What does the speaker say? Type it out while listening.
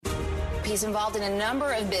He's involved in a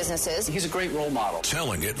number of businesses. He's a great role model.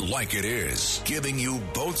 Telling it like it is, giving you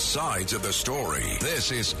both sides of the story.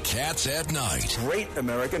 This is Cats at Night. Great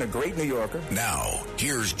American, a great New Yorker. Now,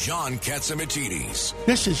 here's John Catsimatidis.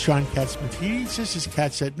 This is John Catsimatidis. This is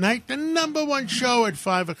Cats at Night, the number one show at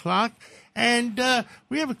 5 o'clock. And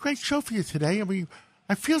we have a great show for you today.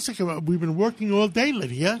 I feel like we've been working all day,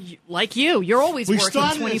 Lydia. Like you. You're always working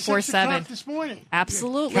 24/7. We started at 6 o'clock this morning.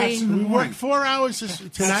 Absolutely. We worked 4 hours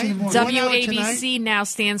tonight. WABC now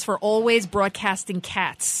stands for Always Broadcasting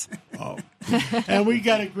Cats. Oh. And we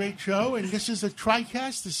got a great show, and this is a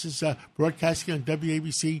TriCast. This is broadcasting on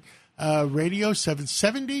WABC Radio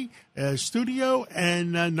 770 studio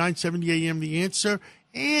and 970 AM The Answer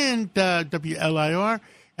and WLIR.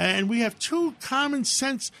 And we have two common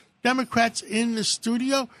sense Democrats in the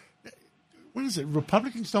studio. What is it?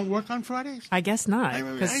 Republicans don't work on Fridays? I guess not.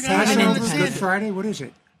 Good Friday? What is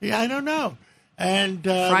it? Yeah, I don't know. And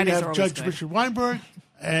we have Judge Richard Weinberg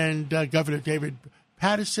and Governor David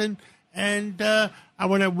Paterson. And I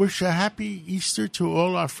want to wish a happy Easter to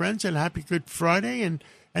all our friends and a happy Good Friday and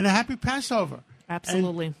a happy Passover.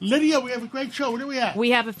 Absolutely. And Lydia, we have a great show. What do we have? We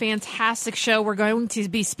have a fantastic show. We're going to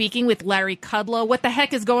be speaking with Larry Kudlow. What the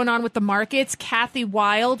heck is going on with the markets? Kathy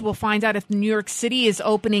Wild will find out if New York City is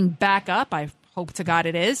opening back up. I hope to God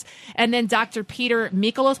it is. And then Dr. Peter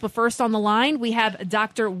Mikolos. But first on the line, we have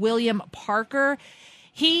Dr. William Parker.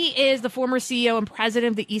 He is the former CEO and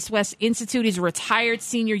president of the East-West Institute. He's a retired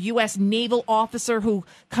senior U.S. naval officer who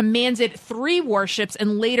commanded 3 warships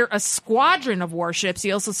and later a squadron of warships.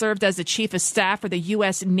 He also served as the chief of staff for the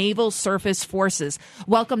U.S. Naval Surface Forces.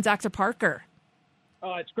 Welcome, Dr. Parker.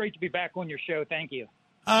 It's great to be back on your show. Thank you.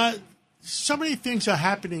 So many things are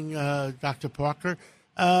happening, Dr. Parker.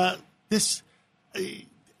 It's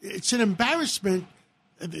an embarrassment.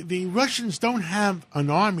 The Russians don't have an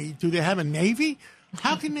army. Do they have a navy?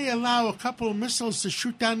 How can they allow a couple of missiles to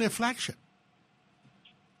shoot down their flagship?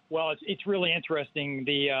 Well, it's really interesting.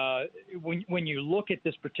 When you look at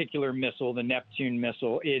this particular missile, the Neptune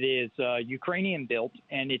missile, it is Ukrainian built,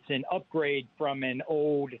 and it's an upgrade from an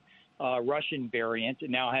old Russian variant. It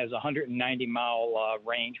now has a 190-mile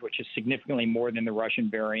range, which is significantly more than the Russian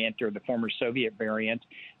variant or the former Soviet variant.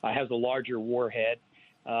 Has a larger warhead.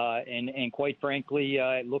 And quite frankly,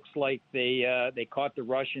 it looks like they caught the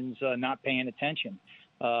Russians not paying attention.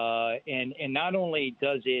 And not only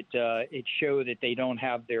does it show that they don't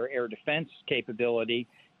have their air defense capability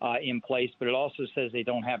in place, but it also says they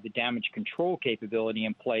don't have the damage control capability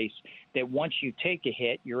in place, that once you take a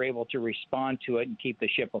hit, you're able to respond to it and keep the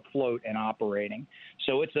ship afloat and operating.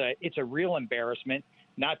 So it's a real embarrassment.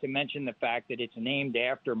 Not to mention the fact that it's named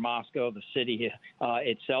after Moscow, the city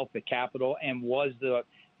itself, the capital, and was the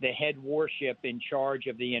head warship in charge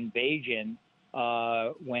of the invasion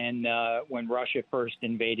when Russia first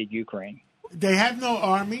invaded Ukraine. They have no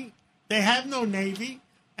army, they have no navy,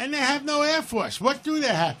 and they have no air force. What do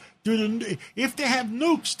they have? If they have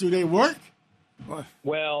nukes, do they work?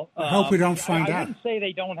 Well, I hope we don't find out. I wouldn't say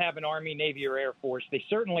they don't have an army, navy, or air force. They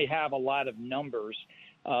certainly have a lot of numbers.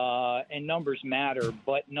 And numbers matter,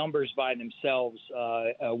 but numbers by themselves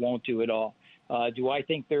won't do it all. Do I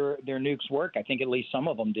think their nukes work? I think at least some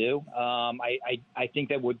of them do. I think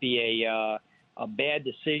that would be a bad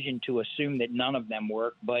decision to assume that none of them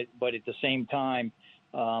work. But at the same time,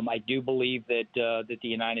 I do believe that the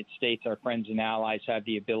United States, our friends and allies, have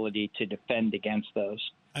the ability to defend against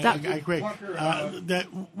those. I agree.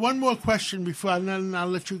 One more question before, and then I'll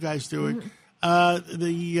let you guys do it.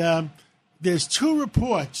 There's 2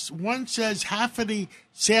 reports. One says half of the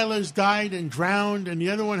sailors died and drowned, and the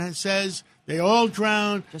other one says they all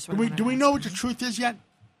drowned. Do we know what the truth is yet?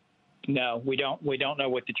 No, we don't. We don't know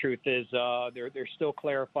what the truth is. They're still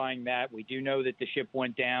clarifying that. We do know that the ship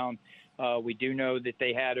went down. We do know that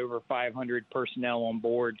they had over 500 personnel on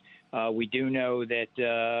board. We do know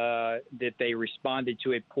that they responded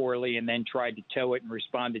to it poorly and then tried to tow it and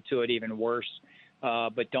responded to it even worse.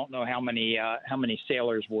 But don't know how many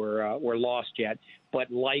sailors were lost yet.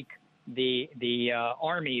 But like the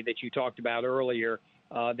Army that you talked about earlier,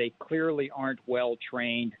 they clearly aren't well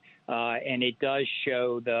trained, and it does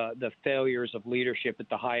show the failures of leadership at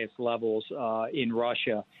the highest levels in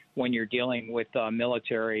Russia when you're dealing with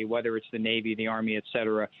military, whether it's the Navy, the Army, et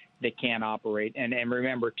cetera, that can't operate. And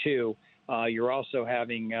remember too, you're also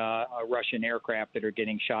having Russian aircraft that are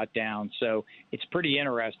getting shot down. So it's pretty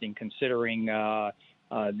interesting considering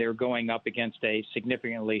they're going up against a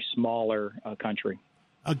significantly smaller country.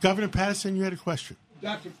 Governor Paterson, you had a question.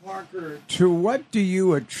 Dr. Parker, to what do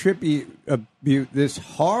you attribute this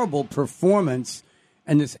horrible performance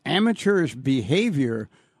and this amateurish behavior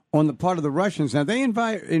on the part of the Russians. Now, they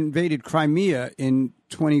invaded Crimea in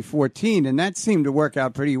 2014, and that seemed to work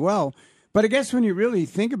out pretty well. But I guess when you really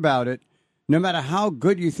think about it, no matter how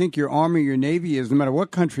good you think your Army, your Navy is, no matter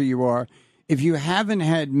what country you are, if you haven't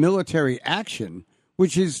had military action,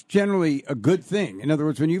 which is generally a good thing. In other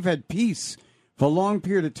words, when you've had peace for a long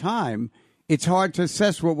period of time, it's hard to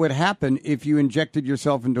assess what would happen if you injected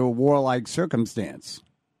yourself into a warlike circumstance.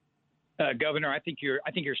 Governor, I think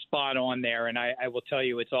you're spot on there, and I will tell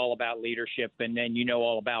you it's all about leadership, and then you know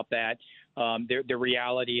all about that. The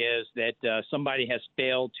reality is that somebody has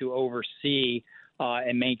failed to oversee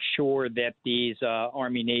and make sure that these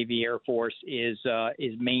Army, Navy, Air Force is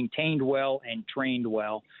maintained well and trained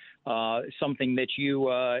well. Something that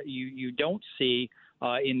you don't see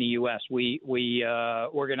in the U.S. We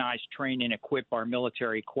organize, train, and equip our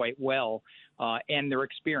military quite well, and they're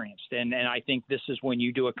experienced. And I think this is when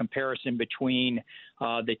you do a comparison between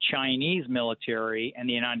the Chinese military and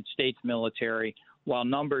the United States military. While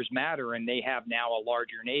numbers matter and they have now a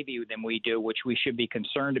larger Navy than we do, which we should be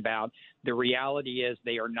concerned about, the reality is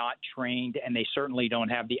they are not trained and they certainly don't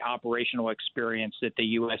have the operational experience that the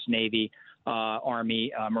U.S. Navy,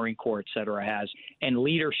 Army, Marine Corps, et cetera, has. And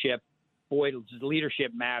leadership, boy, does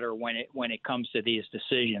leadership matter when it comes to these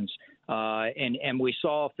decisions. And we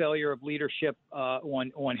saw a failure of leadership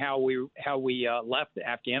on how we left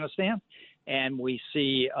Afghanistan, and we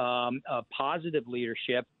see a positive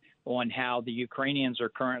leadership on how the Ukrainians are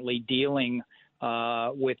currently dealing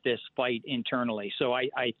with this fight internally. So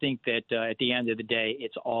I think that at the end of the day,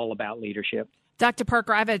 it's all about leadership. Dr.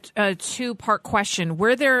 Parker, I have a two-part question.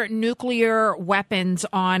 Were there nuclear weapons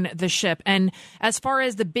on the ship? And as far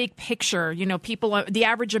as the big picture, people, the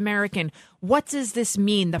average American, what does this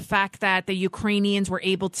mean, the fact that the Ukrainians were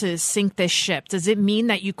able to sink this ship? Does it mean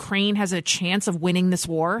that Ukraine has a chance of winning this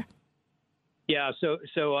war? Yeah, so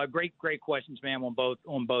great questions, ma'am, on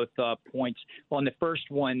both points. On the first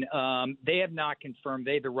one, they have not confirmed.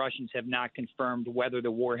 The Russians have not confirmed whether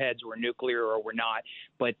the warheads were nuclear or were not.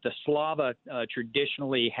 But the Slava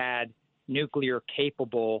traditionally had nuclear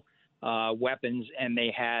capable weapons, and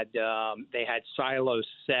they had silos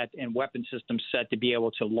set and weapon systems set to be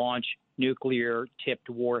able to launch nuclear tipped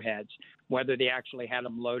warheads. Whether they actually had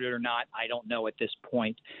them loaded or not, I don't know at this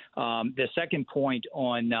point. The second point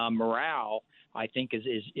on morale, I think,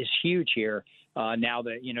 is huge here. Now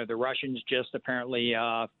that the Russians just apparently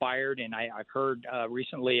fired, and I've heard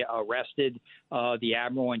recently arrested the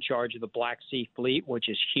admiral in charge of the Black Sea Fleet, which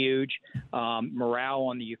is huge. Morale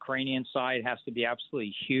on the Ukrainian side has to be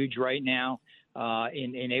absolutely huge right now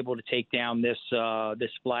in able to take down this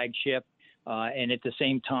flagship. And at the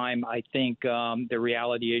same time, I think the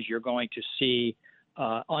reality is you're going to see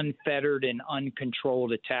unfettered and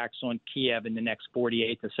uncontrolled attacks on Kiev in the next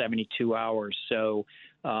 48 to 72 hours. So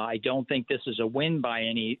I don't think this is a win by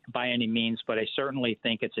any means, but I certainly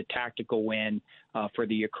think it's a tactical win for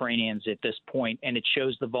the Ukrainians at this point, and it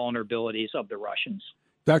shows the vulnerabilities of the Russians.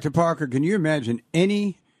 Dr. Parker, can you imagine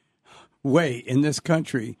any way in this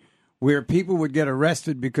country where people would get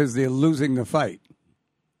arrested because they're losing the fight?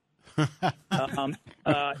 Well,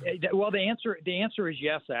 the answer is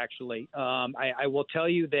yes. Actually, I will tell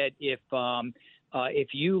you that if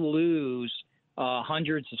you lose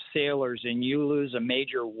hundreds of sailors and you lose a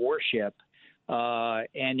major warship,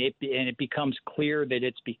 and it becomes clear that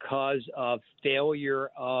it's because of failure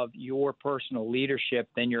of your personal leadership,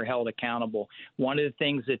 then you're held accountable. One of the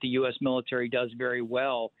things that the U.S. military does very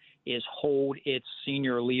well is hold its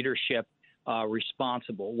senior leadership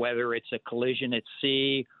responsible, whether it's a collision at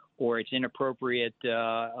sea or it's inappropriate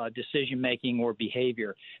decision-making or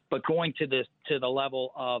behavior. But going to the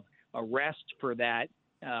level of arrest for that,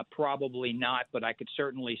 probably not, but I could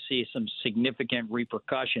certainly see some significant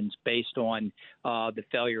repercussions based on the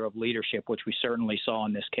failure of leadership, which we certainly saw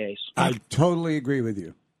in this case. I totally agree with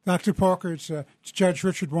you. Dr. Parker, it's Judge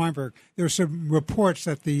Richard Weinberg. There are some reports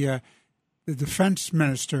that the defense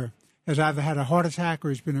minister has either had a heart attack or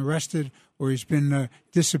he's been arrested or he's been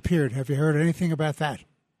disappeared. Have you heard anything about that?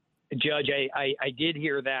 Judge, I did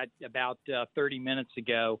hear that about 30 minutes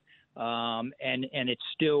ago, and it's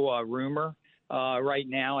still a rumor right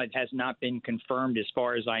now. It has not been confirmed as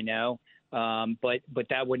far as I know, but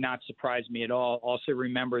that would not surprise me at all. Also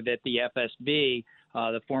remember that the FSB,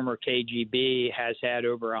 the former KGB, has had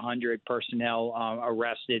over 100 personnel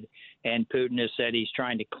arrested, and Putin has said he's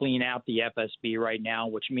trying to clean out the FSB right now,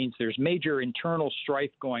 which means there's major internal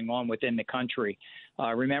strife going on within the country.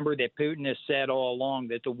 Remember that Putin has said all along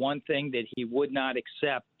that the one thing that he would not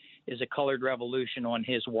accept is a colored revolution on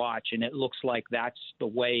his watch, and it looks like that's the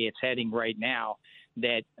way it's heading right now,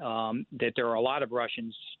 that there are a lot of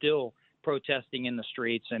Russians still protesting in the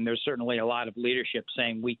streets, and there's certainly a lot of leadership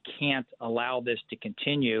saying we can't allow this to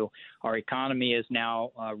continue. Our economy is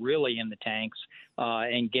now really in the tanks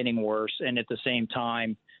and getting worse, and at the same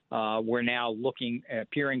time, we're now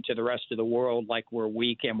appearing to the rest of the world like we're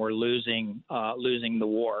weak and we're losing the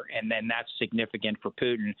war, and then that's significant for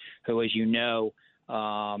Putin, who, as you know,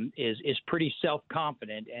 is pretty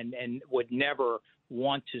self-confident and would never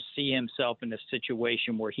want to see himself in a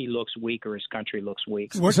situation where he looks weak or his country looks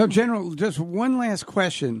weak. So, General, just one last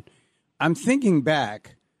question. I'm thinking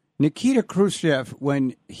back. Nikita Khrushchev,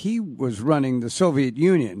 when he was running the Soviet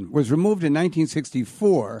Union, was removed in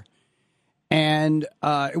 1964, and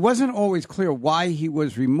it wasn't always clear why he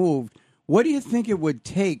was removed. What do you think it would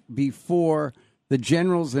take before the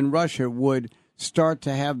generals in Russia would start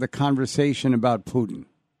to have the conversation about Putin?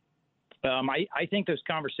 I think those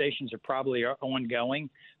conversations are probably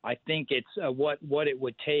ongoing. I think it's what it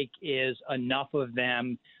would take is enough of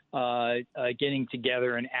them getting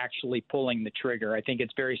together and actually pulling the trigger. I think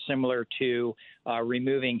it's very similar to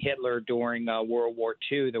removing Hitler during World War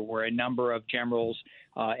II. There were a number of generals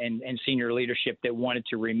and senior leadership that wanted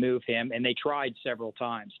to remove him, and they tried several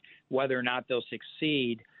times. Whether or not they'll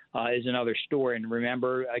succeed is another story. And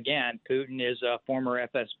remember, again, Putin is a former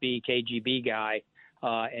FSB, KGB guy.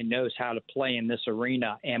 And knows how to play in this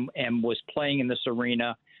arena and was playing in this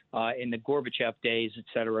arena in the Gorbachev days, et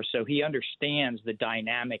cetera. So he understands the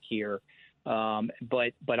dynamic here.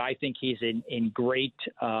 But I think he's in great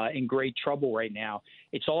trouble right now.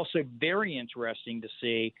 It's also very interesting to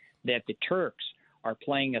see that the Turks are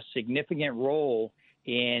playing a significant role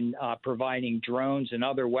in providing drones and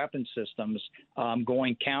other weapon systems,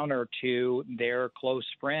 going counter to their close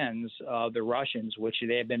friends, the Russians, which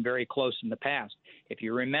they have been very close in the past. If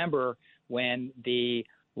you remember, when the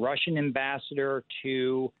Russian ambassador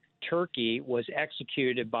to Turkey was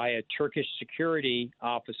executed by a Turkish security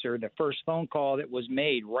officer, the first phone call that was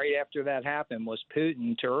made right after that happened was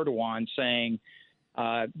Putin to Erdogan saying,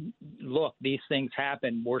 look, these things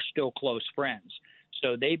happen. We're still close friends.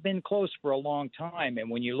 So they've been close for a long time. And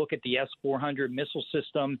when you look at the S-400 missile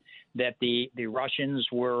system that the Russians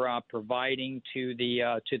were providing to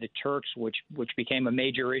the Turks, which became a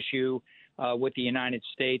major issue with the United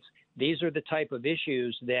States, these are the type of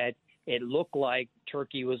issues that it looked like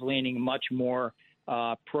Turkey was leaning much more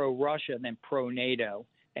pro-Russia than pro-NATO.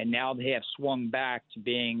 And now they have swung back to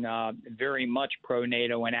being very much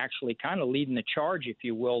pro-NATO and actually kind of leading the charge, if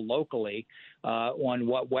you will, locally on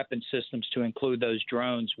what weapon systems, to include those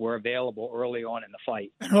drones, were available early on in the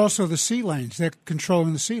fight. And also the sea lanes. They're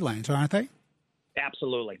controlling the sea lanes, aren't they?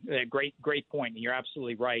 Absolutely. Great point. You're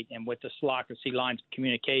absolutely right. And with the SLOC, the Sea Lines of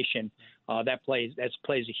Communication, that plays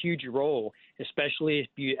a huge role, especially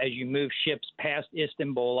as you move ships past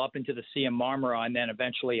Istanbul up into the Sea of Marmara and then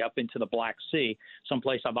eventually up into the Black Sea,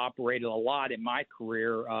 someplace I've operated a lot in my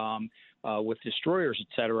career with destroyers,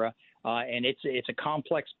 et cetera. And it's a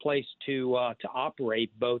complex place to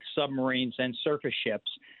operate both submarines and surface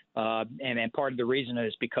ships. And part of the reason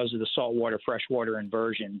is because of the saltwater freshwater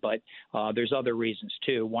inversion, but there's other reasons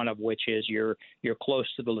too. One of which is you're close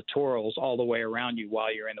to the littorals all the way around you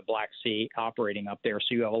while you're in the Black Sea operating up there, so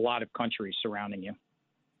you have a lot of countries surrounding you.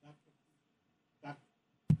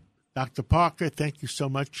 Dr. Parker, thank you so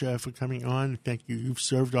much for coming on. Thank you. You've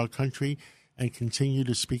served our country and continue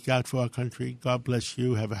to speak out for our country. God bless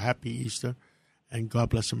you. Have a happy Easter, and God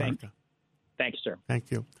bless America. Thanks, sir.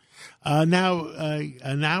 Thank you. Now,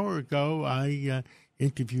 an hour ago, I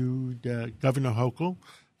interviewed Governor Hochul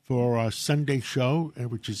for our Sunday show,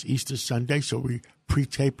 which is Easter Sunday, so we're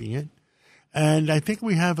pre-taping it. And I think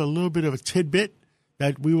we have a little bit of a tidbit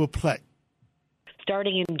that we will play.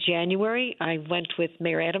 Starting in January, I went with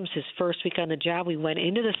Mayor Adams his first week on the job. We went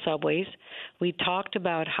into the subways. We talked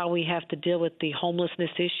about how we have to deal with the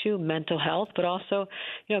homelessness issue, mental health, but also,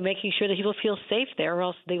 making sure that people feel safe there, or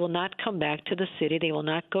else they will not come back to the city. They will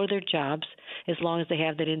not go to their jobs as long as they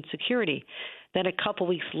have that insecurity. Then a couple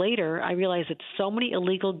weeks later, I realized that so many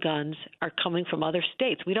illegal guns are coming from other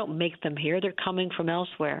states. We don't make them here. They're coming from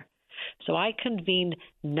elsewhere. So I convened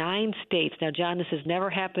 9 states. Now, John, this has never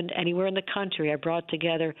happened anywhere in the country. I brought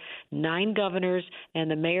together 9 governors and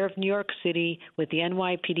the mayor of New York City with the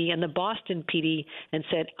NYPD and the Boston PD and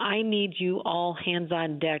said, I need you all hands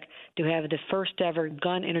on deck to have the first ever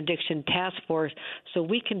gun interdiction task force so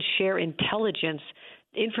we can share intelligence,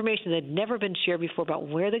 information that had never been shared before about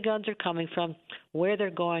where the guns are coming from, where they're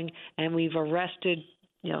going, and we've arrested,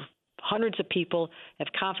 hundreds of people, have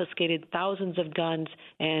confiscated thousands of guns,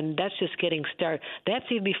 and that's just getting started. That's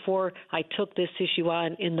even before I took this issue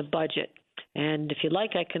on in the budget. And if you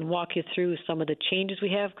like, I can walk you through some of the changes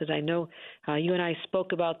we have, because I know you and I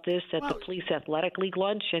spoke about this at the Police Athletic League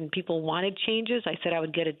lunch, and people wanted changes. I said I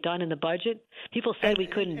would get it done in the budget. People said we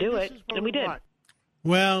couldn't do it, and we did.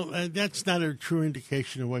 Well, that's not a true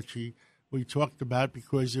indication of what we talked about,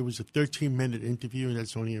 because it was a 13-minute interview, and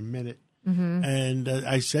that's only a minute. Mm-hmm. And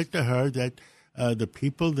I said to her that the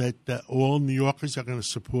people that all New Yorkers are going to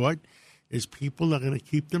support is people that are going to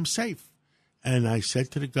keep them safe. And I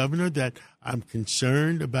said to the governor that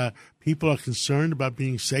people are concerned about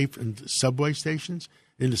being safe in the subway stations,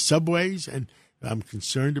 in the subways, and I'm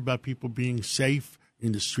concerned about people being safe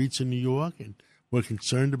in the streets of New York, and we're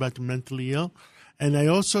concerned about the mentally ill. And I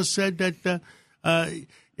also said that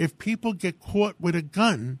if people get caught with a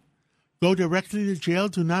gun, go directly to jail,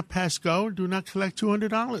 do not pass go, do not collect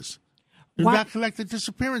 $200. Do not collect a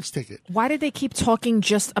disappearance ticket. Why did they keep talking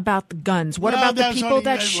just about the guns? What about the people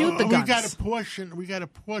that shoot the guns? We got a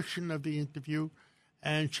portion of the interview,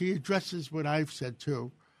 and she addresses what I've said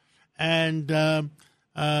too. And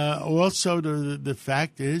also the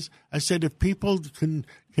fact is, I said if people can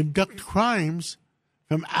conduct crimes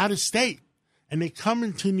from out of state and they come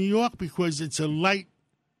into New York because it's a light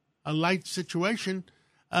situation.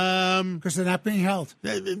 Because they're not being held.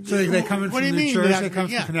 So they come in from New Jersey, they come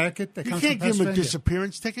from Connecticut, they come from Pennsylvania. You can't give them a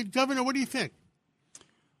disappearance ticket. Governor, what do you think?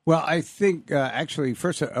 Well, I think, actually,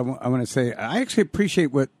 first I want to say, I actually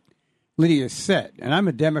appreciate what Lydia said, and I'm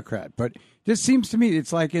a Democrat, but it just seems to me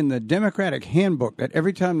it's like in the Democratic handbook that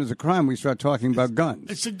every time there's a crime, we start talking about guns.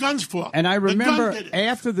 It's the gun's fault. And I remember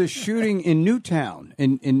after the shooting in Newtown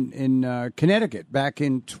in Connecticut back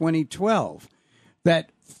in 2012,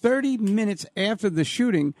 that 30 minutes after the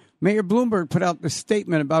shooting, Mayor Bloomberg put out the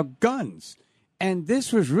statement about guns. And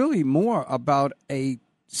this was really more about a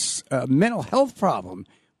mental health problem,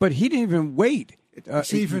 but he didn't even wait to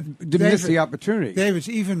miss the opportunity. Dave, it's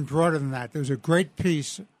even broader than that. There was a great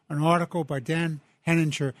piece, an article by Dan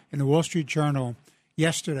Henninger in the Wall Street Journal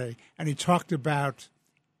yesterday, and he talked about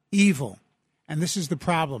evil. And this is the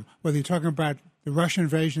problem, whether you're talking about the Russian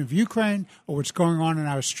invasion of Ukraine or what's going on in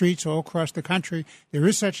our streets all across the country. There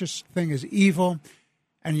is such a thing as evil,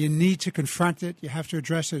 and you need to confront it. You have to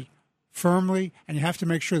address it firmly, and you have to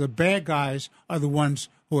make sure the bad guys are the ones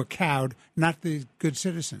who are cowed, not the good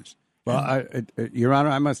citizens. Well, Your Honor,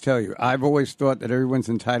 I must tell you, I've always thought that everyone's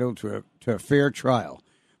entitled to a fair trial,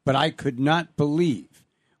 but I could not believe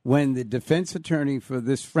when the defense attorney for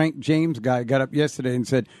this Frank James guy got up yesterday and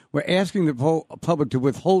said, we're asking the public to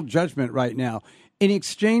withhold judgment right now. In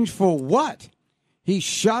exchange for what? He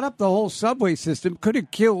shot up the whole subway system, could have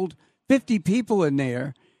killed 50 people in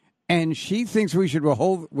there, and she thinks we should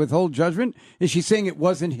withhold judgment? Is she saying it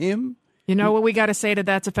wasn't him? You know what we got to say to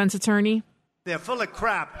that defense attorney? They're full of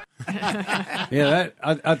crap. Yeah,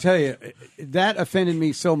 I'll tell you, that offended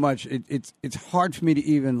me so much. It's hard for me to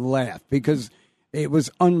even laugh because it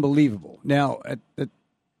was unbelievable. Now,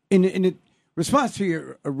 in response to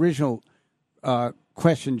your original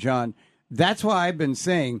question, John, that's why I've been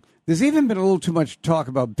saying there's even been a little too much talk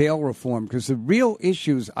about bail reform because the real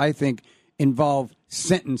issues, I think, involve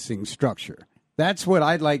sentencing structure. That's what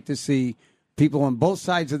I'd like to see people on both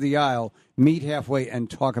sides of the aisle meet halfway and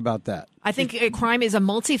talk about that. I think crime is a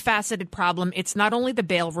multifaceted problem. It's not only the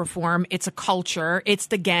bail reform; it's a culture, it's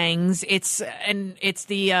the gangs, it's the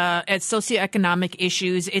socioeconomic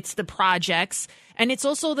issues, it's the projects, and it's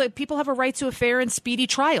also that people have a right to a fair and speedy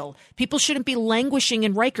trial. People shouldn't be languishing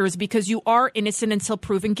in Rikers because you are innocent until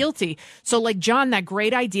proven guilty. So, like John, that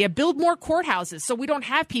great idea: build more courthouses so we don't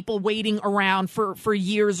have people waiting around for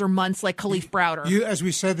years or months like Khalif Browder. As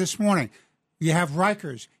we said this morning, you have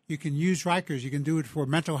Rikers. You can use Rikers. You can do it for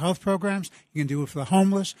mental health programs. You can do it for the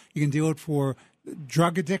homeless. You can do it for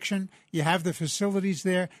drug addiction. You have the facilities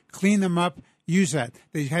there. Clean them up. Use that.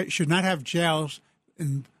 They should not have jails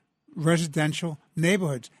in residential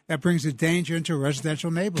neighborhoods. That brings the danger into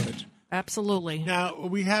residential neighborhoods. Absolutely. Now,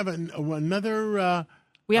 we have another...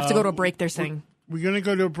 we have to go to a break, they're saying. We're going to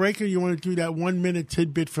go to a break, or you want to do that 1 minute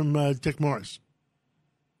tidbit from Dick Morris?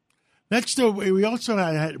 Let's do. We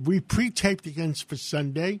also we pre-taped against for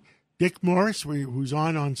Sunday. Dick Morris, who's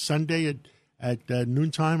on Sunday at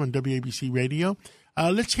noontime on WABC Radio.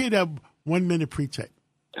 Let's hear that 1 minute pre-tape.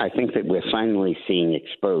 I think that we're finally seeing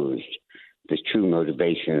exposed the true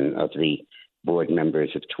motivation of the board members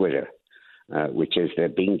of Twitter, which is they're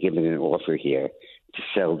being given an offer here to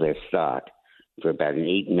sell their stock for about an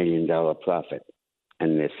 $8 million profit,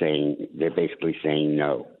 and they're basically saying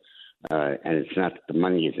no. And it's not that the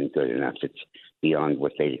money isn't good enough. It's beyond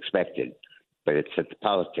what they'd expected. But it's that the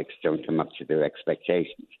politics don't come up to their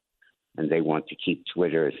expectations. And they want to keep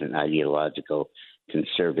Twitter as an ideological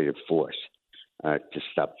conservative force. to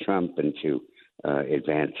stop Trump and to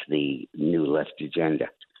advance the new left agenda.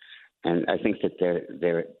 And I think that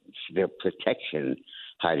their protection,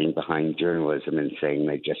 hiding behind journalism and saying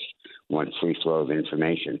they just want free flow of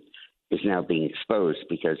information, is now being exposed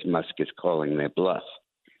because Musk is calling their bluff.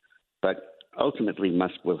 But ultimately,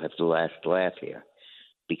 Musk will have the last laugh here,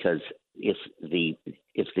 because if the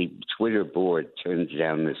Twitter board turns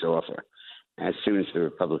down this offer, as soon as the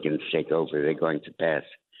Republicans take over, they're going to pass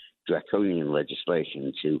draconian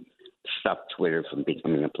legislation to stop Twitter from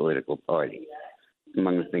becoming a political party.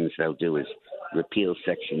 Among the things they'll do is repeal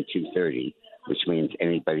Section 230, which means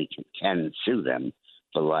anybody can sue them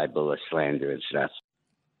for libel or slander and stuff.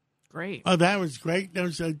 Great. Oh, that was great. That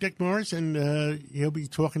was Dick Morris, and he'll be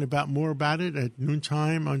talking more about it at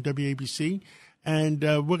noontime on WABC. And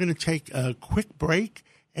we're going to take a quick break,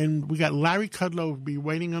 and we got Larry Kudlow will be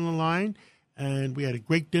waiting on the line, and we had a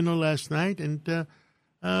great dinner last night, and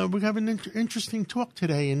we have an interesting talk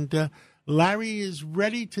today, and Larry is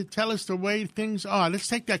ready to tell us the way things are. Let's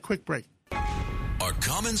take that quick break. A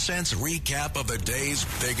common sense recap of the day's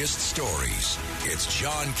biggest stories. It's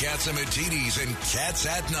John Catsimatidis and Cats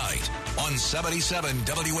at Night on 77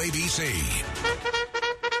 WABC.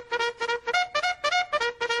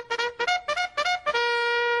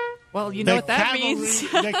 Well, you know what that means.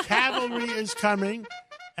 The cavalry is coming.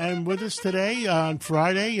 And with us today on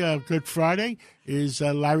Friday, Good Friday, is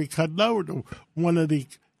Larry Kudlow, one of the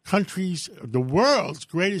world's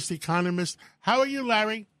greatest economists. How are you,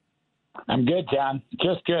 Larry? I'm good, John.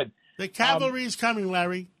 Just good. The cavalry is coming,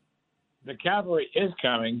 Larry. The cavalry is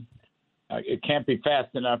coming. It can't be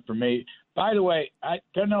fast enough for me. By the way, I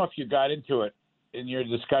don't know if you got into it in your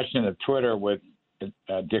discussion of Twitter with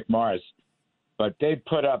Dick Morris, but the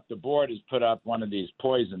board has put up one of these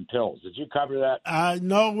poison pills. Did you cover that?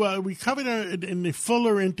 No, we covered it in the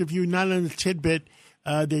fuller interview, not in the tidbit.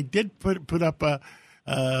 They did put up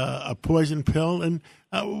a poison pill. And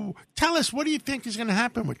tell us, what do you think is going to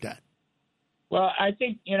happen with that? Well, I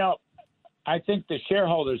think the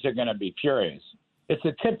shareholders are going to be furious. It's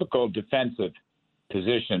a typical defensive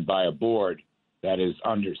position by a board that is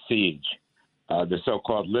under siege, the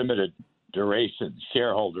so-called limited duration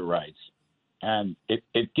shareholder rights. And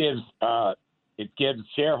it gives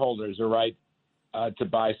shareholders a right to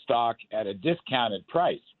buy stock at a discounted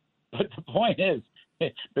price. But the point is,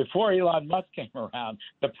 before Elon Musk came around,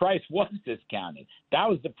 the price was discounted. That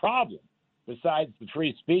was the problem. Besides the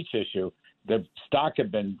free speech issue, the stock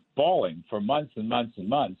had been falling for months and months and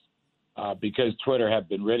months because Twitter had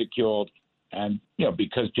been ridiculed and,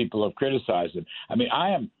 because people have criticized it. I mean, I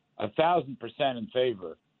am 1,000% in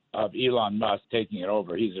favor of Elon Musk taking it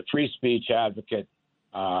over. He's a free speech advocate.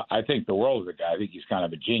 I think the world of the guy. I think he's kind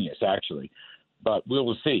of a genius, actually. But we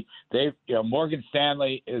will see. Morgan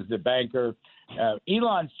Stanley is the banker.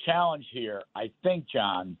 Elon's challenge here, I think,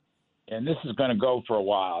 John, and this is going to go for a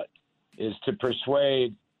while, is to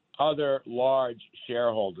persuade other large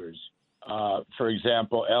shareholders. For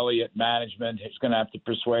example, Elliott Management, he's going to have to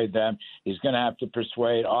persuade them. He's going to have to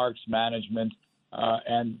persuade ARX Management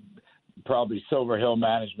and probably Silver Hill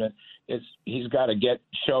Management. He's got to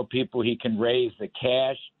show people he can raise the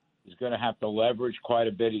cash. He's going to have to leverage quite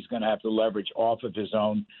a bit. He's going to have to leverage off of his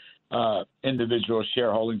own individual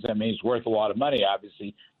shareholdings. I mean, he's worth a lot of money,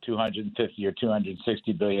 obviously, $250 or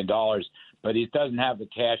 $260 billion, but he doesn't have the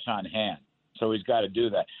cash on hand. So he's got to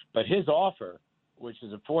do that. But his offer, which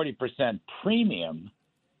is a 40% premium,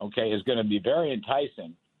 is going to be very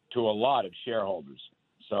enticing to a lot of shareholders.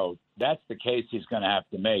 So that's the case he's going to have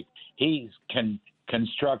to make. He can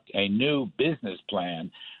construct a new business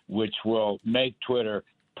plan which will make Twitter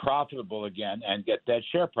profitable again and get that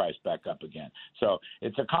share price back up again. So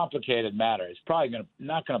it's a complicated matter. It's probably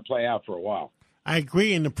not going to play out for a while. I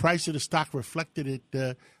agree, and the price of the stock reflected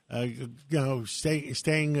it.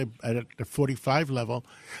 Staying at the 45 level.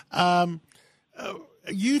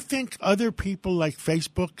 You think other people like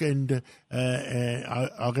Facebook and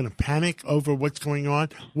are going to panic over what's going on?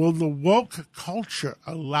 Will the woke culture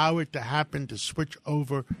allow it to happen to switch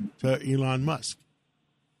over to Elon Musk?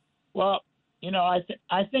 Well,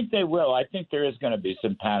 I think they will. I think there is going to be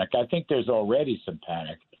some panic. I think there's already some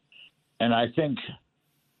panic. And I think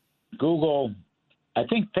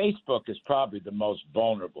Facebook is probably the most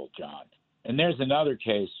vulnerable, John. And there's another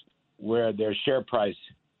case where their share price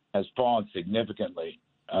has fallen significantly,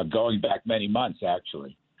 going back many months,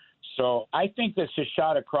 actually. So I think this is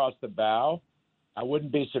shot across the bow. I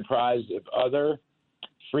wouldn't be surprised if other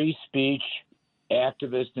free speech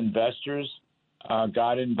activist investors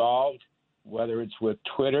got involved, whether it's with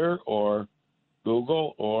Twitter or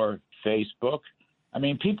Google or Facebook. I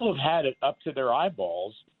mean, people have had it up to their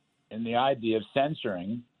eyeballs in the idea of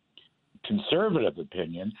censoring conservative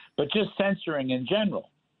opinion, but just censoring in general.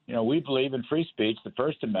 You know, we believe in free speech, the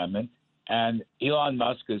First Amendment, and Elon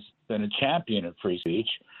Musk has been a champion of free speech.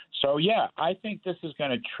 So, yeah, I think this is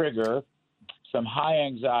going to trigger some high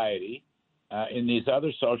anxiety in these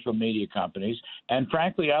other social media companies. And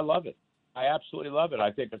frankly, I love it. I absolutely love it.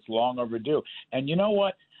 I think it's long overdue. And you know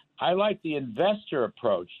what? I like the investor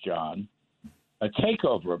approach, John, a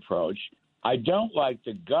takeover approach. I don't like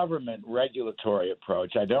the government regulatory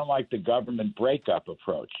approach. I don't like the government breakup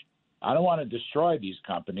approach. I don't want to destroy these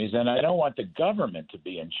companies, and I don't want the government to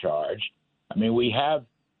be in charge. I mean, we have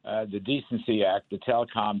the Decency Act, the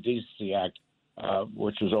Telecom Decency Act,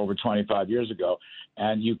 which was over 25 years ago,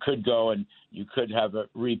 and you could go and you could have a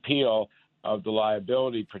repeal of the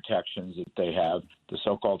liability protections that they have, the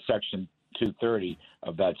so-called Section 230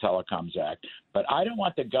 of that Telecoms Act. But I don't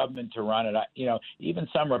want the government to run it. You know, even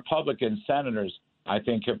some Republican senators, I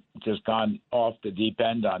think, have just gone off the deep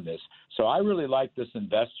end on this. So I really like this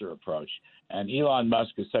investor approach. And Elon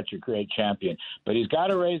Musk is such a great champion. But he's got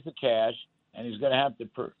to raise the cash, and he's going to have to,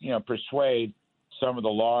 persuade some of the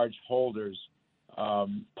large holders,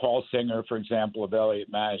 Paul Singer, for example, of Elliott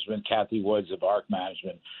Management, Kathy Woods of ARC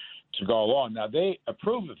Management, to go along. Now, they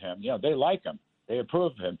approve of him. You know, they like him. They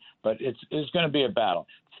approve of him, but it's going to be a battle.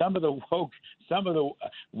 Some of the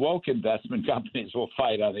woke investment companies will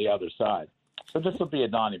fight on the other side. So this will be a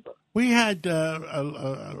Donnybrook. We had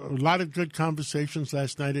a lot of good conversations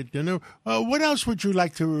last night at dinner. What else would you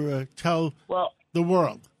like to tell the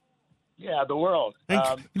world? Yeah, the world.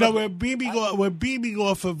 And, we're beaming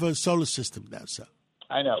off of a solar system now, so.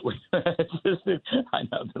 I know. I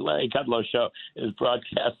know. The Larry Kudlow Show is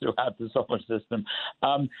broadcast throughout the solar system.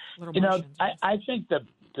 I think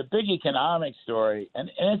the big economic story,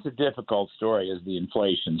 and it's a difficult story, is the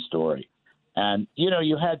inflation story. And,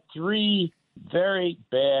 you had three very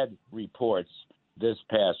bad reports this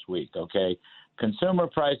past week, okay? Consumer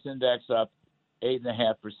Price Index up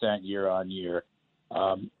 8.5% year on year.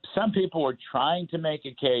 Some people were trying to make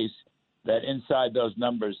a case that inside those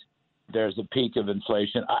numbers there's a peak of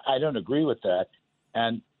inflation. I don't agree with that.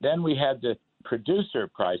 And then we had the Producer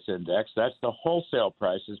Price Index. That's the wholesale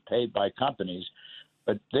prices paid by companies.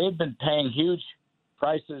 But they've been paying huge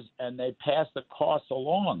prices, and they pass the costs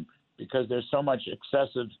along because there's so much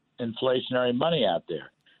excessive inflationary money out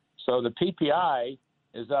there. So the PPI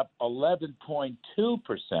is up 11.2%,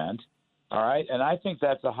 all right? And I think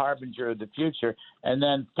that's a harbinger of the future. And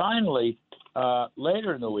then finally,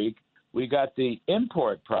 later in the week, we got the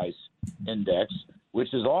Import Price Index,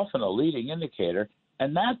 which is often a leading indicator,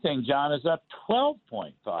 and that thing, John, is up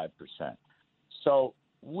 12.5%. So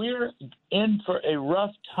we're in for a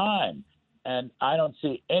rough time, and I don't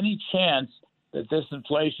see any chance that this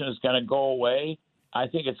inflation is going to go away. I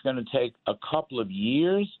think it's going to take a couple of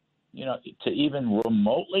years, to even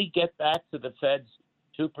remotely get back to the Fed's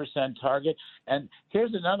 2% target. And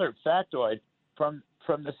here's another factoid from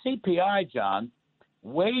the CPI, John.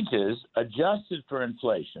 Wages adjusted for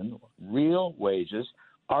inflation, real wages,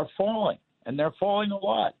 are falling, and they're falling a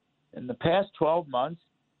lot. In the past 12 months,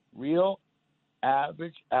 real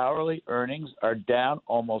average hourly earnings are down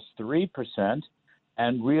almost 3%,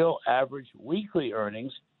 and real average weekly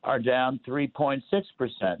earnings are down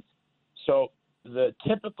 3.6%. So the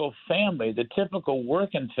typical family, the typical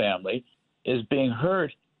working family, is being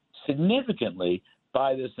hurt significantly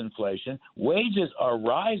by this inflation. Wages are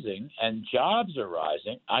rising and jobs are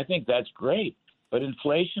rising. I think that's great, but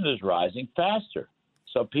inflation is rising faster.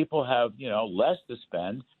 So people have, less to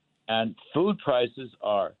spend, and food prices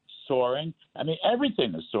are soaring. I mean,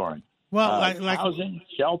 everything is soaring. Well, like housing,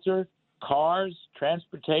 shelter, cars,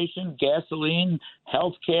 transportation, gasoline,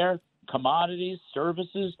 healthcare, commodities,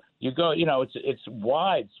 services. You go, it's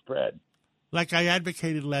widespread. Like I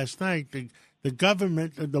advocated last night, the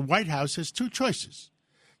government, the White House has two choices.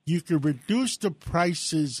 You could reduce the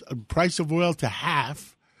price of oil to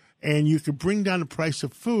half, and you could bring down the price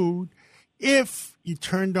of food if you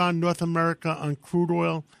turned on North America on crude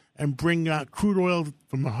oil and bring crude oil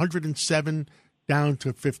from 107 down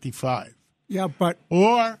to 55. Yeah, but...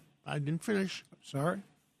 Or, I didn't finish. Sorry.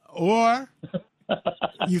 Or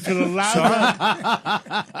you could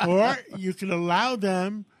allow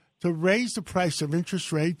them to raise the price of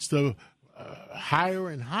interest rates to higher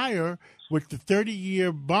and higher, with the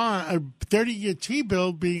 30-year bond, 30-year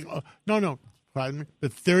T-bill being the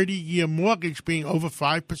 30-year mortgage being over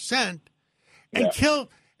 5%, and kill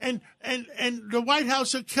and the White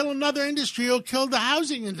House will kill another industry. It'll kill the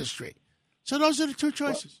housing industry. So those are the two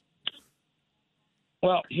choices.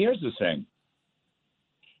 Well, here's the thing.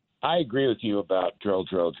 I agree with you about drill.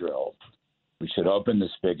 We should open the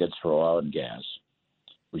spigots for oil and gas.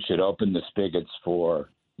 We should open the spigots for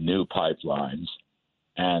new pipelines,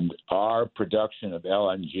 and our production of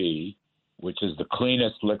LNG, which is the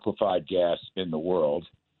cleanest liquefied gas in the world,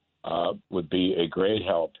 would be a great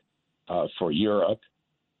help for Europe.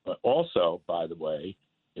 But also, by the way,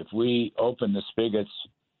 if we opened the spigots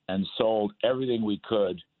and sold everything we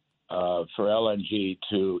could for LNG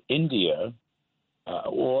to India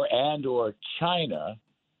or China,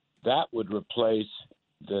 that would replace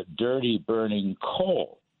the dirty burning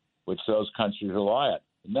coal which those countries rely on.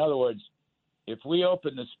 In other words, if we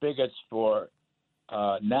open the spigots for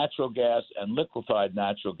natural gas and liquefied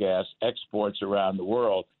natural gas exports around the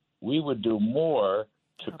world, we would do more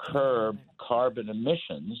to curb carbon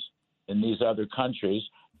emissions in these other countries,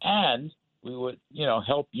 and we would,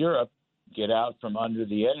 help Europe get out from under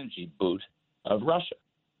the energy boot of Russia.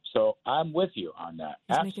 So I'm with you on that.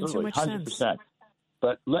 It's absolutely, 100%. Sense.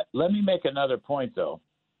 But let me make another point, though.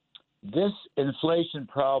 This inflation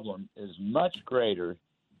problem is much greater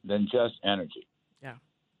than just energy. Yeah.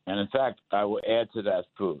 And in fact, I will add to that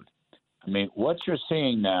food. I mean, what you're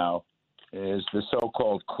seeing now is the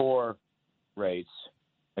so-called core rates,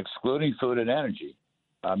 excluding food and energy.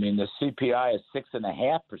 I mean, the CPI is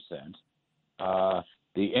 6.5%.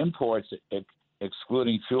 The imports,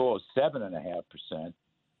 excluding fuel, is 7.5%,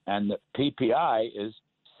 and the PPI is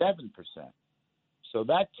 7%. So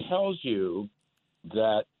that tells you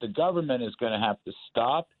that the government is going to have to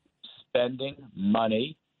stop spending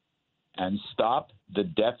money and stop the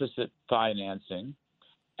deficit financing.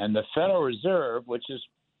 And the Federal Reserve, which is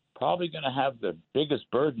probably going to have the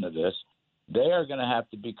biggest burden of this, they are going to have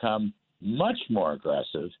to become much more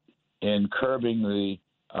aggressive in curbing the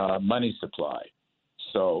money supply.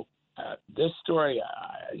 So this story,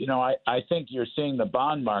 I think you're seeing the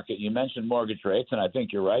bond market. You mentioned mortgage rates, and I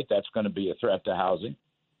think you're right. That's going to be a threat to housing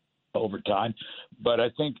over time. But I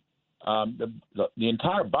think the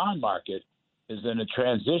entire bond market is in a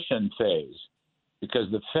transition phase because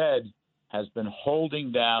the Fed has been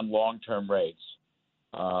holding down long-term rates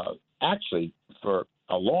actually for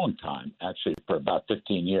a long time, actually for about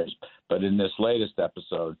 15 years. But in this latest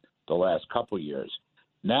episode, the last couple of years,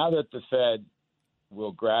 now that the Fed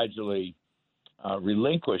will gradually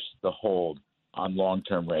relinquish the hold on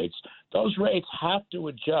long-term rates, those rates have to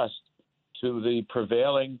adjust to the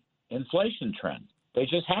prevailing inflation trend. They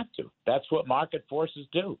just have to. That's what market forces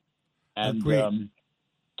do. And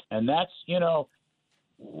and that's,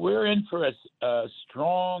 we're in for a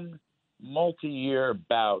strong multi-year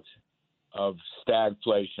bout of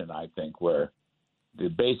stagflation, I think, where the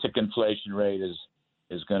basic inflation rate is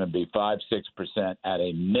going to be 5-6% at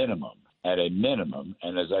a minimum.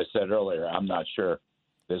 And as I said earlier, I'm not sure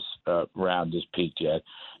this round is peaked yet.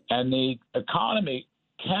 And the economy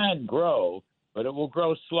can grow, but it will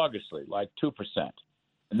grow sluggishly, like 2%.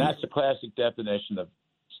 And that's the classic definition of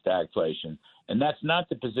stagflation. And that's not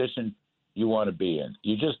the position you want to be in.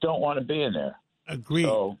 You just don't want to be in there. Agreed.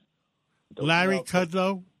 So, Larry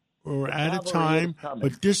Kudlow, we're out of time,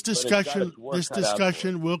 but this discussion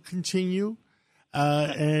will continue.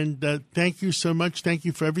 And thank you so much. Thank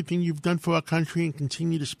you for everything you've done for our country and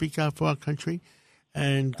continue to speak out for our country.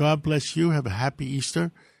 And God bless you. Have a happy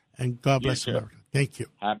Easter. And God bless America. Thank you.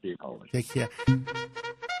 Happy holidays. Take care.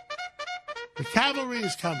 The cavalry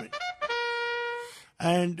is coming.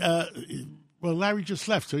 And, Larry just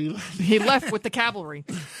left. So he left with the cavalry.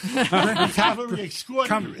 The cavalry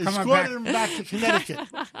escorted him back to Connecticut.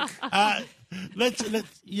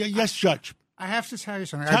 Yes, Judge. I have to tell you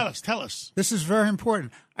something. Tell us. This is very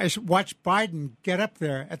important. I watched Biden get up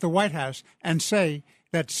there at the White House and say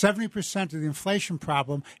that 70% of the inflation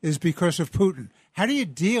problem is because of Putin. How do you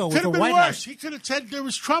deal with the White House? He could have said there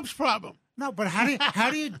was Trump's problem. No, but how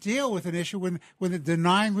do you deal with an issue when it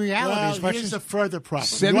denying reality? Well, here's a further problem.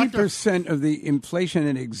 70% of the inflation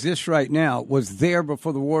that exists right now was there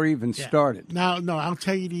before the war even started. No, I'll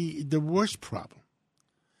tell you the worst problem.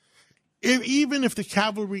 Even if the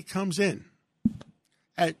cavalry comes in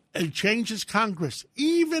and changes Congress,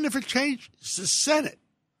 even if it changes the Senate,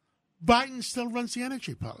 Biden still runs the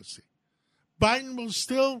energy policy. Biden will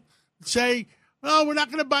still say, "No, we're not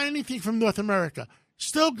going to buy anything from North America."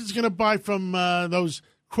 Still is going to buy from those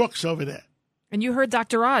crooks over there. And you heard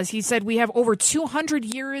Dr. Oz. He said we have over 200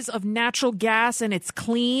 years of natural gas, and it's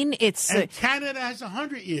clean. And Canada has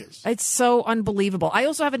 100 years. It's so unbelievable. I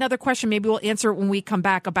also have another question. Maybe we'll answer it when we come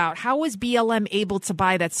back about how was BLM able to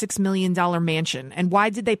buy that $6 million mansion, and why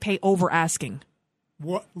did they pay over asking?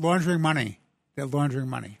 Laundering money. They're laundering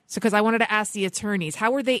money. So, because I wanted to ask the attorneys, how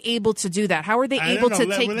were they able to do that? How were they able to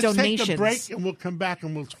take donations? Let's take a break, and we'll come back,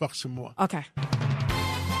 and we'll talk some more. Okay.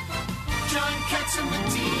 John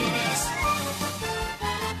Catsimatidis,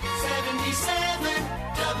 77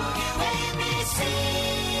 WABC.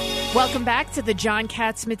 Welcome back to the John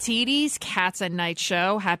Catsimatidis Cats at Night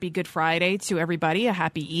show. Happy Good Friday to everybody. A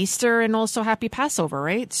happy Easter and also happy Passover,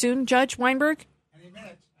 right? Soon, Judge Weinberg?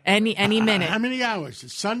 Any minute. How many hours?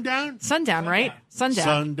 It's sundown? Sundown, right? Sundown.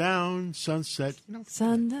 Sundown, sunset.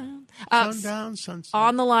 Sundown. Sundown, sunset.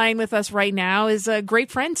 On the line with us right now is a great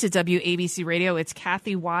friend to WABC Radio. It's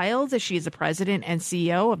Kathy Wild. She is the president and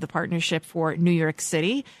CEO of the Partnership for New York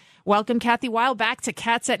City. Welcome, Kathy Wild, back to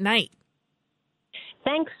Cats at Night.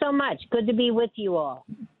 Thanks so much. Good to be with you all.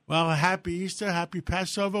 Well, happy Easter, happy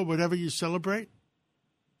Passover, whatever you celebrate.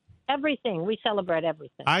 Everything. We celebrate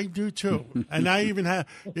everything. I do, too. And I even have,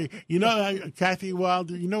 Kathy Wild,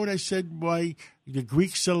 you know what I said, why the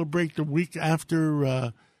Greeks celebrate the week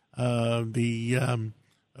after the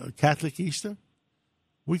Catholic Easter?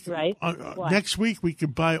 Right. Next week, we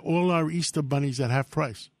could buy all our Easter bunnies at half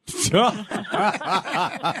price.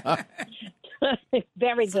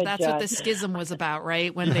 Very good. So that's what the schism was about,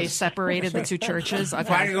 right? When they separated the two churches. Okay.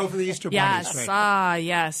 Trying to go for the Easter bunnies. Yes,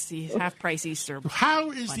 yes, the half-price Easter.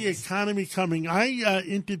 How is the economy coming? I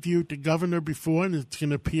interviewed the governor before, and it's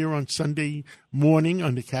going to appear on Sunday morning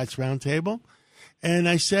on the Cats Roundtable. And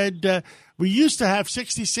I said, we used to have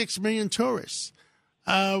 66 million tourists.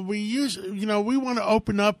 We want to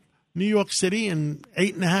open up New York City, and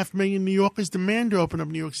 8.5 million New Yorkers demand to open up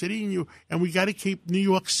New York City, and we got to keep New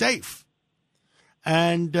York safe.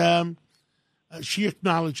 And she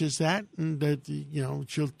acknowledges that, and that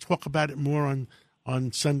she'll talk about it more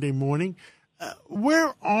on Sunday morning.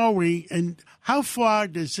 Where are we, and how far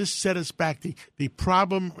does this set us back? The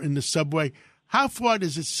problem in the subway. How far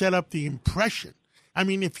does it set up the impression? I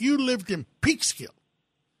mean, if you lived in Peekskill,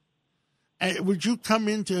 would you come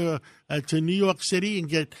into to New York City and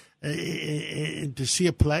get to see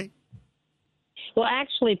a play? Well,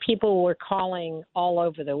 actually, people were calling all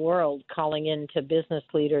over the world, calling in to business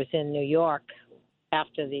leaders in New York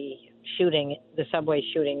after the shooting, the subway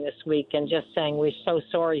shooting this week, and just saying, we're so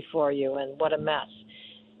sorry for you and what a mess.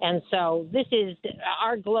 And so this is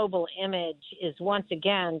our global image is once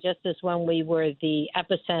again, just as when we were the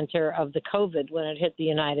epicenter of the COVID when it hit the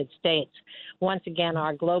United States, once again,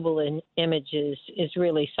 our global image is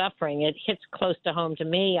really suffering. It hits close to home to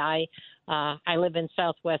me. I live in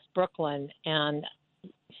Southwest Brooklyn, and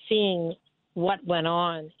seeing what went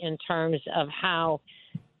on in terms of how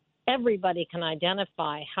everybody can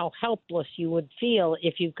identify how helpless you would feel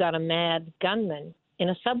if you've got a mad gunman in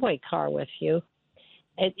a subway car with you.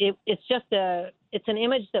 It's just it's an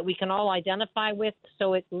image that we can all identify with,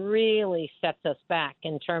 so it really sets us back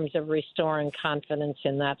in terms of restoring confidence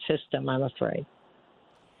in that system, I'm afraid.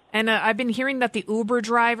 And I've been hearing that the Uber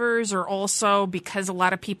drivers are also, because a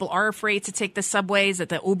lot of people are afraid to take the subways, that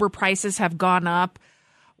the Uber prices have gone up.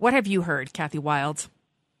 What have you heard, Kathy Wild?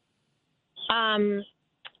 I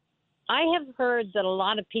have heard that a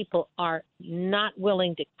lot of people are not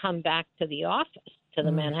willing to come back to the office, to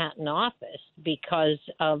the Manhattan office, because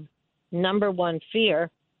of, number one,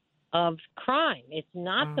 fear of crime. It's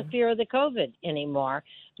not the fear of the COVID anymore.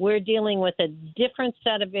 We're dealing with a different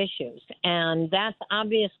set of issues, and that's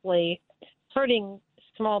obviously hurting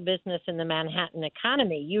small business in the Manhattan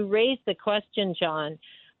economy. You raised the question, John,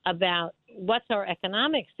 about what's our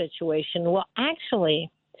economic situation. Well, actually,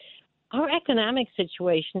 our economic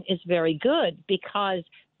situation is very good because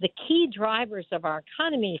the key drivers of our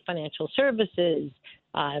economy, financial services,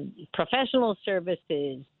 professional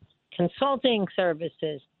services, consulting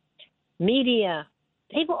services, media,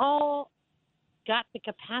 they've all got the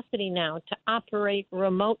capacity now to operate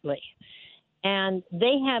remotely. And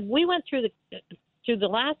we went through the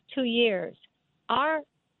last 2 years, our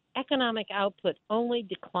economic output only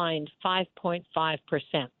declined 5.5%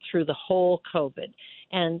 through the whole COVID,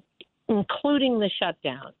 and including the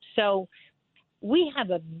shutdown. So we have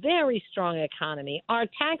a very strong economy. Our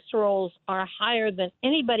tax rolls are higher than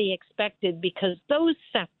anybody expected because those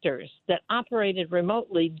sectors that operated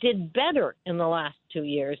remotely did better in the last 2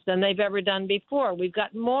 years than they've ever done before. We've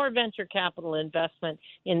got more venture capital investment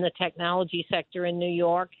in the technology sector in New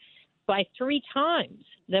York by 3 times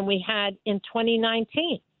than we had in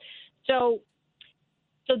 2019. So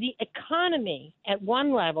the economy at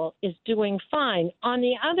one level is doing fine. On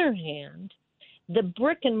the other hand, the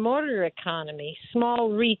brick and mortar economy, small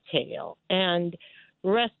retail and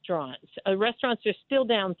restaurants are still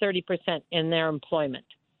down 30% in their employment.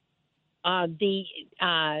 Obviously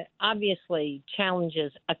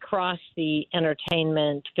challenges across the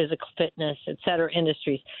entertainment, physical fitness, et cetera,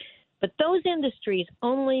 industries. But those industries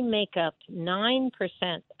only make up 9%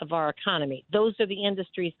 of our economy. Those are the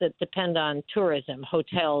industries that depend on tourism,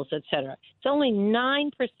 hotels, et cetera. It's only 9%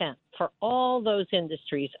 for all those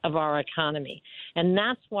industries of our economy. And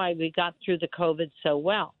that's why we got through the COVID so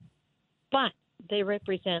well. but they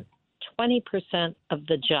represent 20% of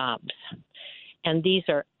the jobs. And these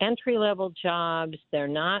are entry-level jobs. They're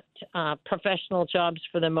not professional jobs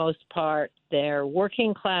for the most part. They're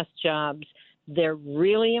working-class jobs. They're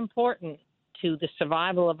really important to the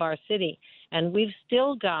survival of our city. And we've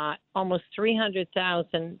still got almost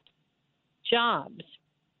 300,000 jobs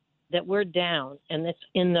that we're down, and it's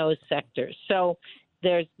in those sectors. So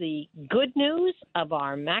there's the good news of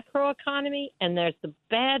our macroeconomy, and there's the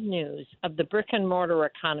bad news of the brick-and-mortar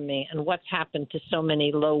economy and what's happened to so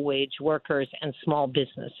many low-wage workers and small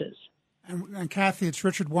businesses. And Kathy, it's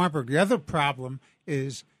Richard Weinberg. The other problem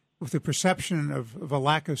is with the perception of a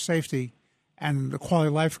lack of safety and the quality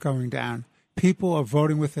of life going down, people are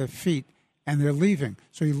voting with their feet, and they're leaving.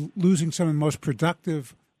 So you're losing some of the most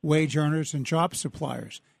productive wage earners and job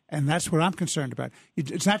suppliers. And that's what I'm concerned about.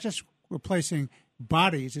 It's not just replacing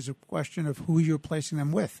bodies, it's a question of who you're replacing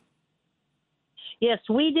them with. Yes,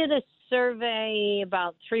 we did a survey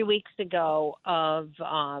about 3 weeks ago of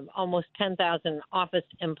almost 10,000 office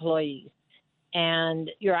employees.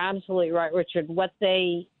 And you're absolutely right, Richard. What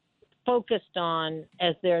they focused on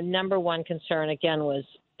as their number one concern, again, was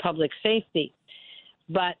public safety.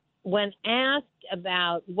 But when asked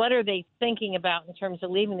about what are they thinking about in terms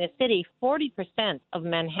of leaving the city, 40% of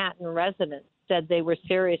Manhattan residents said they were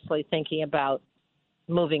seriously thinking about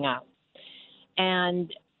moving out.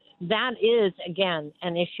 And that is, again,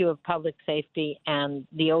 an issue of public safety and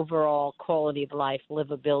the overall quality of life,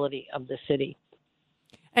 livability of the city.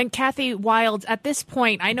 And Kathy Wild, at this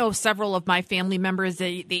point, I know several of my family members,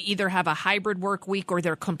 they either have a hybrid work week or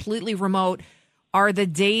they're completely remote. Are the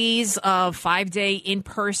days of 5-day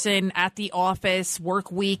in-person at the office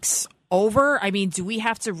work weeks over? I mean, do we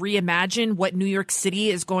have to reimagine what New York City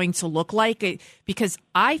is going to look like? Because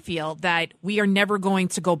I feel that we are never going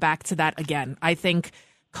to go back to that again. I think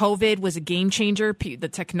COVID was a game changer. The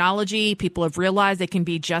technology, people have realized they can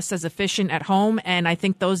be just as efficient at home. And I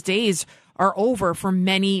think those days are over for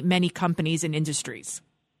many, many companies and industries.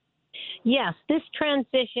 Yes, this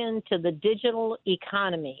transition to the digital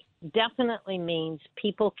economy definitely means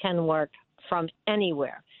people can work from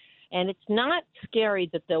anywhere. And it's not scary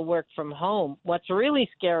that they'll work from home. What's really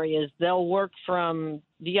scary is they'll work from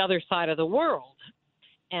the other side of the world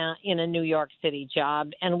in a New York City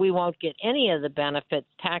job, and we won't get any of the benefits,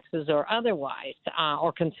 taxes or otherwise,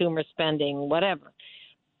 or consumer spending, whatever.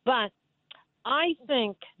 But I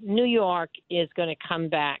think New York is going to come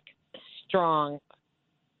back strong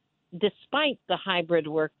despite the hybrid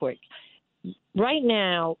work week. Right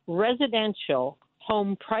now, residential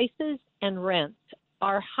home prices and rents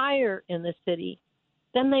are higher in the city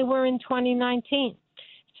than they were in 2019.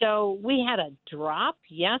 So we had a drop,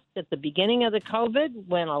 yes, at the beginning of the COVID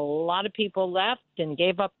when a lot of people left and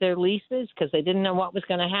gave up their leases because they didn't know what was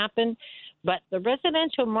going to happen. But the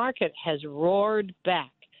residential market has roared back.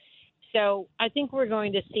 So I think we're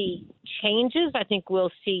going to see changes. I think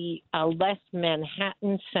we'll see a less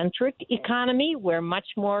Manhattan-centric economy where much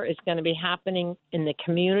more is going to be happening in the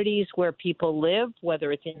communities where people live,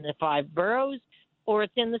 whether it's in the 5 boroughs or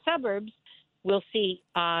it's in the suburbs. We'll see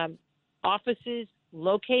offices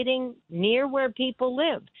locating near where people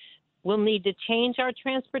live. We'll need to change our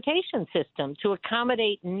transportation system to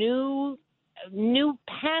accommodate new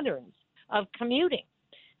patterns of commuting.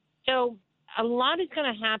 So a lot is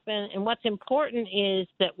going to happen, and what's important is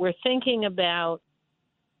that we're thinking about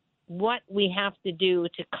what we have to do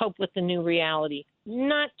to cope with the new reality,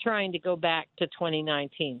 not trying to go back to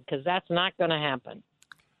 2019, because that's not going to happen.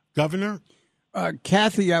 Governor?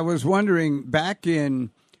 Kathy, I was wondering, back in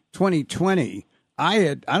 2020,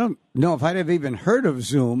 I don't know if I'd have even heard of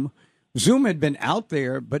Zoom. Zoom had been out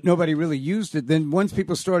there, but nobody really used it. Then once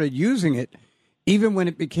people started using it, even when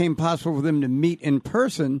it became possible for them to meet in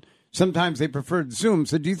person, sometimes they preferred Zoom.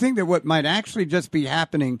 So do you think that what might actually just be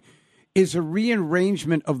happening is a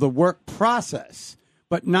rearrangement of the work process,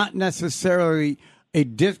 but not necessarily a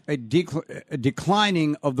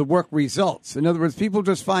declining of the work results? In other words, people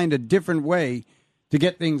just find a different way to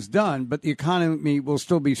get things done, but the economy will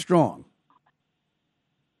still be strong.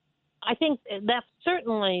 I think that's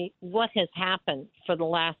certainly what has happened for the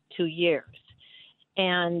last 2 years.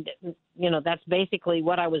 And, that's basically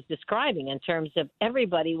what I was describing in terms of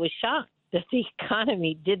everybody was shocked that the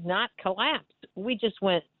economy did not collapse.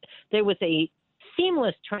 There was a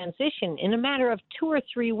seamless transition in a matter of 2 or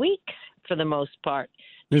 3 weeks for the most part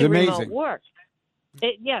to remote work.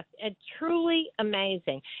 Yes, truly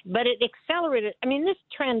amazing. But it accelerated. I mean, this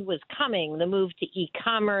trend was coming, the move to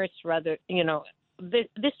e-commerce,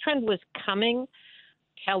 this trend was coming,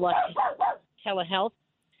 telehealth,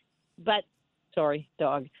 but sorry,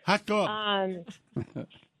 dog. Hot dog.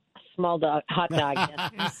 small dog, hot dog.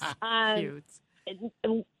 Cute.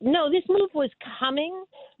 No, this move was coming,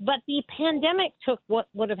 but the pandemic took what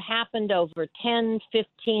would have happened over 10,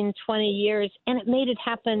 15, 20 years, and it made it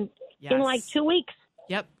happen in like 2 weeks.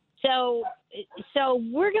 Yep. So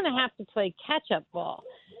we're going to have to play catch-up ball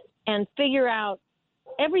and figure out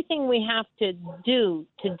everything we have to do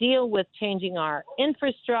to deal with changing our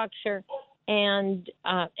infrastructure and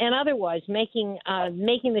otherwise making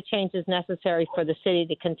the changes necessary for the city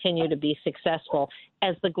to continue to be successful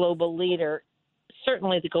as the global leader,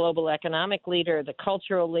 certainly the global economic leader, the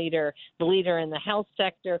cultural leader, the leader in the health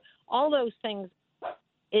sector. All those things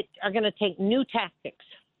are going to take new tactics.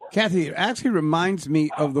 Kathy, it actually reminds me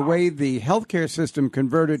of the way the healthcare system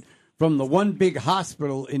converted from the one big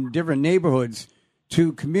hospital in different neighborhoods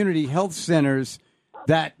to community health centers,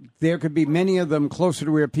 that there could be many of them closer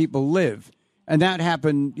to where people live. And that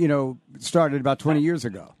happened, started about 20 years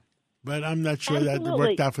ago. But I'm not sure that it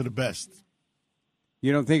worked out for the best.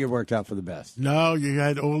 You don't think it worked out for the best? No, you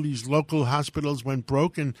had all these local hospitals went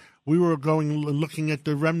broke, and we were looking at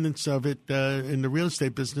the remnants of it in the real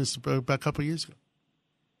estate business about a couple of years ago.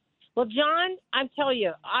 Well, John, I tell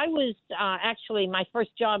you, I was actually, my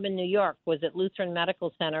first job in New York was at Lutheran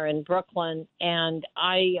Medical Center in Brooklyn, and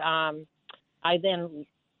I then,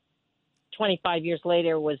 25 years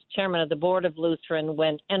later, was chairman of the board of Lutheran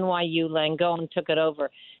when NYU Langone took it over.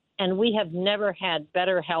 And we have never had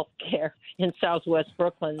better health care in Southwest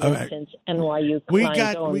Brooklyn than since NYU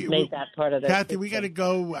Langone made that part of their Kathy, system. we got to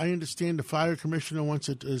go. I understand the fire commissioner wants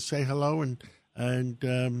to say hello, and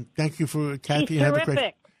thank you for Kathy. She's have terrific. a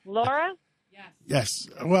great. Laura? Yes.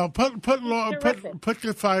 Well, put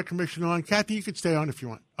the fire commissioner on. Kathy, you could stay on if you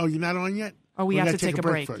want. Oh, you're not on yet? Oh, we have to take a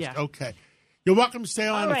break first. Yeah. Okay. You're welcome to stay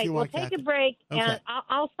on All right, if you want, we'll Kathy. take a break, Okay. and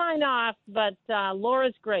I'll sign off, but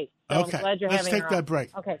Laura's great. So Okay. I'm glad you're Let's having take her that on.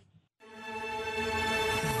 break. Okay.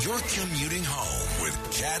 You're commuting home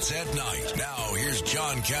with Cats at Night. Now, here's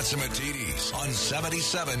John Catsimatidis on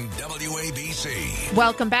 77 WABC.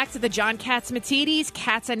 Welcome back to the John Catsimatidis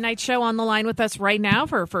Cats at Night show. On the line with us right now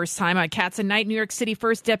for her first time on Cats at Night, New York City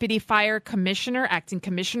First Deputy Fire Commissioner, Acting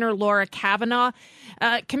Commissioner Laura Kavanaugh.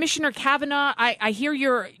 Commissioner Kavanaugh, I hear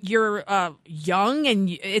you're young, and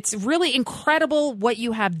it's really incredible what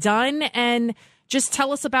you have done. And just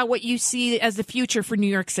tell us about what you see as the future for New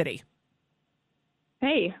York City.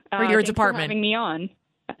 Hey, for your thanks department. for having me on.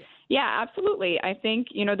 Yeah, absolutely. I think,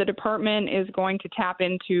 the department is going to tap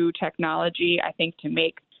into technology, I think, to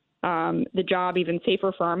make the job even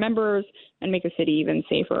safer for our members and make the city even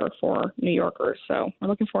safer for New Yorkers. So we're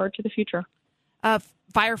looking forward to the future.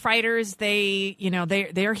 Firefighters,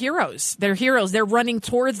 they're heroes. They're heroes. They're running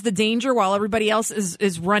towards the danger while everybody else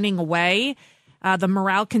is running away. The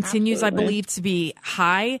morale continues, Absolutely. I believe, to be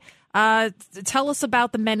high. Tell us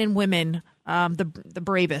about the men and women, the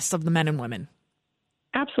bravest of the men and women.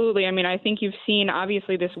 Absolutely. I mean, I think you've seen,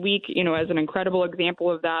 obviously, this week, as an incredible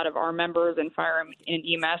example of that, of our members and fire and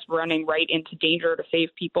EMS running right into danger to save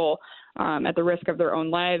people at the risk of their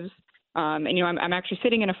own lives. I'm actually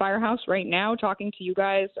sitting in a firehouse right now talking to you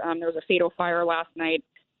guys. There was a fatal fire last night,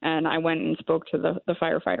 and I went and spoke to the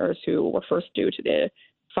firefighters who were first due to the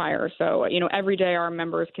fire. So, every day our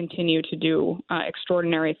members continue to do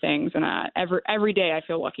extraordinary things, and every day I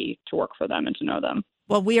feel lucky to work for them and to know them.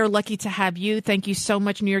 Well, we are lucky to have you. Thank you so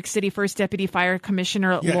much, New York City First Deputy Fire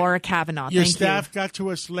Commissioner Laura Kavanaugh. Your Thank staff you. got to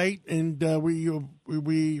us late, and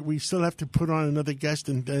we still have to put on another guest,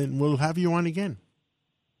 and we'll have you on again.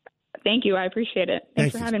 Thank you. I appreciate it.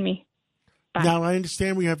 Thanks for having me. Bye. Now, I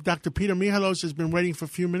understand we have Dr. Peter Michalos has been waiting for a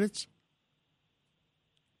few minutes.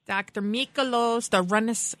 Dr.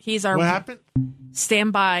 Michalos, he's our What happened?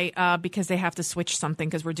 standby because they have to switch something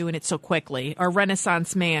because we're doing it so quickly. Our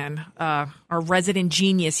Renaissance man, our resident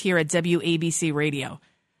genius here at WABC Radio.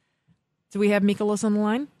 Do we have Michalos on the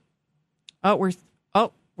line?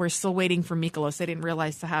 We're still waiting for Michalos. I didn't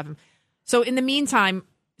realize to have him. So in the meantime,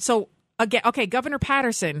 Governor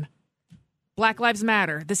Patterson, Black Lives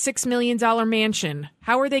Matter, the $6 million mansion.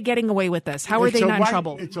 How are they getting away with this? How are they not in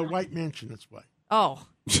trouble? It's a white mansion, that's why. Oh.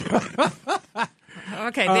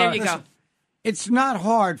 Okay, there you go. It's not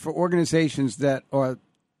hard for organizations that are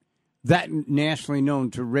that nationally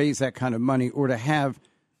known to raise that kind of money or to have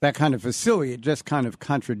that kind of facility. It just kind of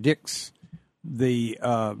contradicts the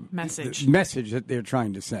message that they're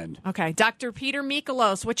trying to send. Okay, Dr. Peter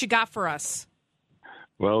Michalos, what you got for us?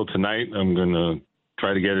 Well, tonight I'm going to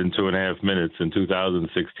try to get in 2.5 minutes. In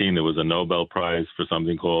 2016, there was a Nobel Prize for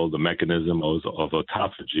something called the mechanism of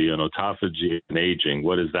autophagy, and autophagy and aging.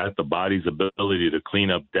 What is that? The body's ability to clean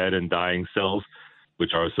up dead and dying cells,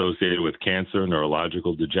 which are associated with cancer,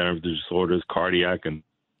 neurological degenerative disorders, cardiac and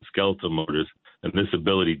skeletal and this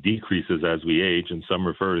ability decreases as we age, and some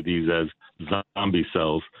refer to these as zombie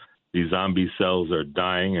cells. These zombie cells are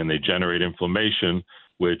dying, and they generate inflammation,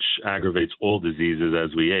 which aggravates all diseases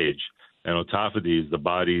as we age. And autophagy is the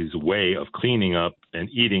body's way of cleaning up and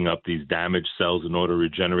eating up these damaged cells in order to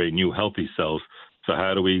regenerate new healthy cells. So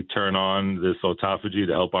how do we turn on this autophagy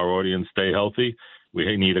to help our audience stay healthy?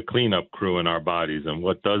 We need a cleanup crew in our bodies. And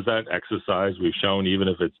what does that? Exercise. We've shown even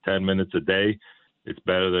if it's 10 minutes a day, it's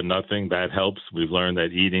better than nothing. That helps. We've learned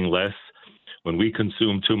that eating less. When we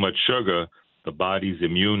consume too much sugar, the body's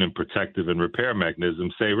immune and protective and repair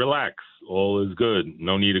mechanisms say, relax, all is good.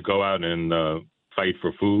 No need to go out and fight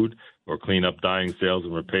for food or clean up dying cells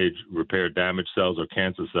and repair damaged cells or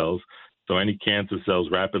cancer cells. So any cancer cells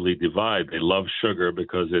rapidly divide. They love sugar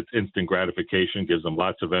because it's instant gratification, gives them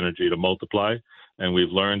lots of energy to multiply. And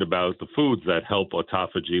we've learned about the foods that help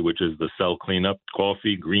autophagy, which is the cell cleanup: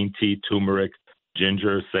 coffee, green tea, turmeric,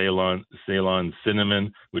 ginger, Ceylon,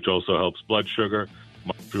 cinnamon, which also helps blood sugar,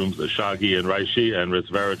 mushrooms, ashwagandha and reishi, and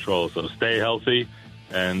resveratrol. So stay healthy.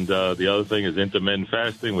 And the other thing is intermittent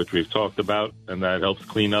fasting, which we've talked about, and that helps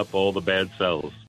clean up all the bad cells.